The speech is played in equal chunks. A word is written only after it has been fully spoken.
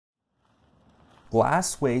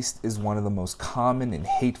Glass waste is one of the most common and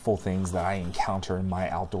hateful things that I encounter in my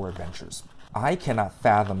outdoor adventures. I cannot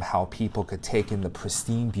fathom how people could take in the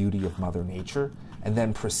pristine beauty of Mother Nature and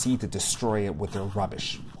then proceed to destroy it with their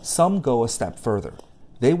rubbish. Some go a step further.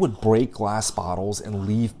 They would break glass bottles and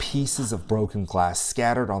leave pieces of broken glass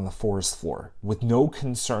scattered on the forest floor, with no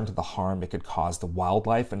concern to the harm it could cause to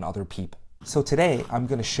wildlife and other people. So today, I'm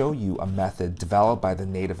going to show you a method developed by the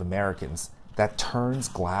Native Americans that turns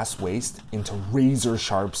glass waste into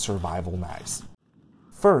razor-sharp survival knives.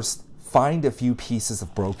 First, find a few pieces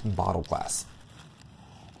of broken bottle glass.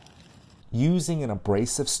 Using an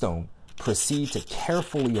abrasive stone, proceed to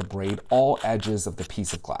carefully abrade all edges of the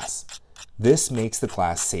piece of glass. This makes the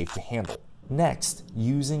glass safe to handle. Next,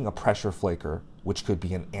 using a pressure flaker, which could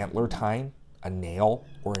be an antler tine, a nail,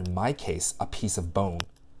 or in my case, a piece of bone,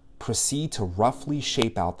 proceed to roughly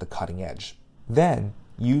shape out the cutting edge. Then,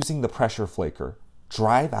 using the pressure flaker,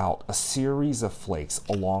 drive out a series of flakes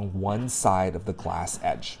along one side of the glass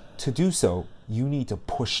edge. To do so, you need to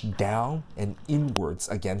push down and inwards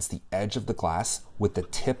against the edge of the glass with the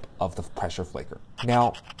tip of the pressure flaker.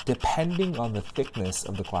 Now, depending on the thickness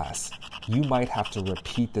of the glass, you might have to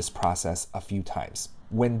repeat this process a few times.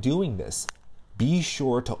 When doing this, be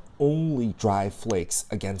sure to only drive flakes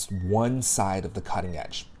against one side of the cutting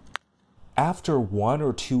edge. After 1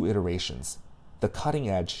 or 2 iterations, the cutting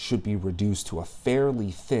edge should be reduced to a fairly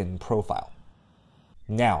thin profile.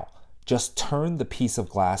 Now, just turn the piece of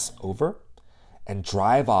glass over and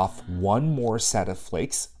drive off one more set of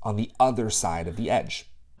flakes on the other side of the edge.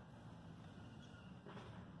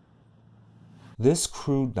 This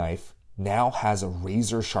crude knife now has a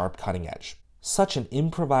razor-sharp cutting edge. Such an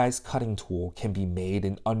improvised cutting tool can be made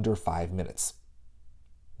in under 5 minutes.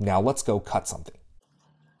 Now let's go cut something.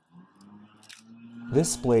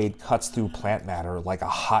 This blade cuts through plant matter like a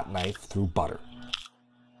hot knife through butter.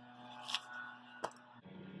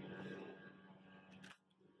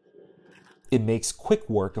 It makes quick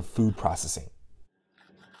work of food processing.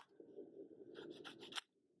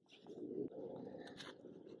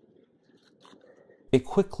 It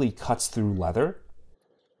quickly cuts through leather.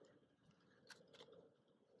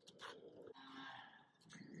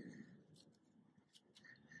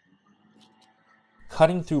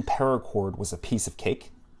 Cutting through paracord was a piece of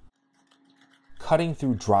cake. Cutting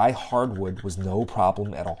through dry hardwood was no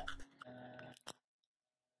problem at all.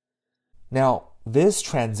 Now, this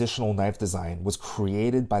transitional knife design was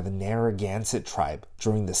created by the Narragansett tribe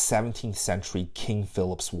during the 17th century King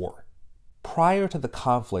Phillip's War. Prior to the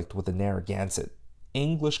conflict with the Narragansett,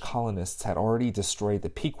 English colonists had already destroyed the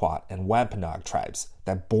Pequot and Wampanoag tribes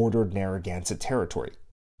that bordered Narragansett territory.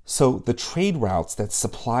 So the trade routes that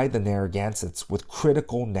supplied the Narragansetts with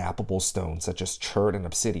critical nappable stones such as chert and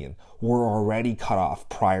obsidian were already cut off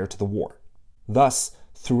prior to the war. Thus,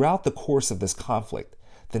 throughout the course of this conflict,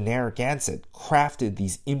 the Narragansett crafted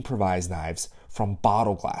these improvised knives from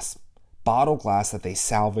bottle glass that they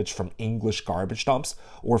salvaged from English garbage dumps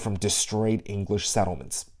or from destroyed English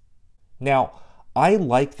settlements. Now, I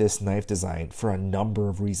like this knife design for a number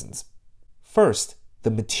of reasons. First, the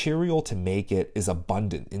material to make it is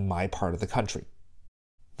abundant in my part of the country.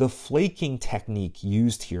 The flaking technique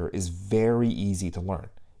used here is very easy to learn.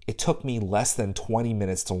 It took me less than 20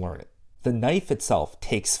 minutes to learn it. The knife itself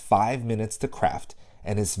takes 5 minutes to craft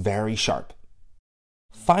and is very sharp.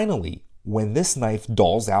 Finally, when this knife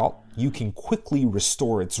dulls out, you can quickly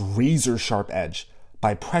restore its razor-sharp edge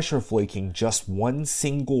by pressure flaking just one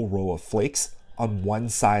single row of flakes on one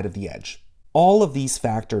side of the edge. All of these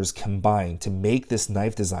factors combine to make this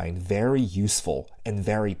knife design very useful and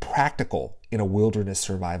very practical in a wilderness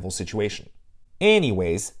survival situation.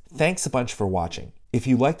 Anyways, thanks a bunch for watching. If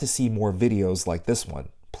you'd like to see more videos like this one,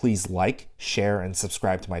 please like, share, and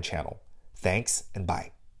subscribe to my channel. Thanks, and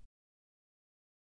bye.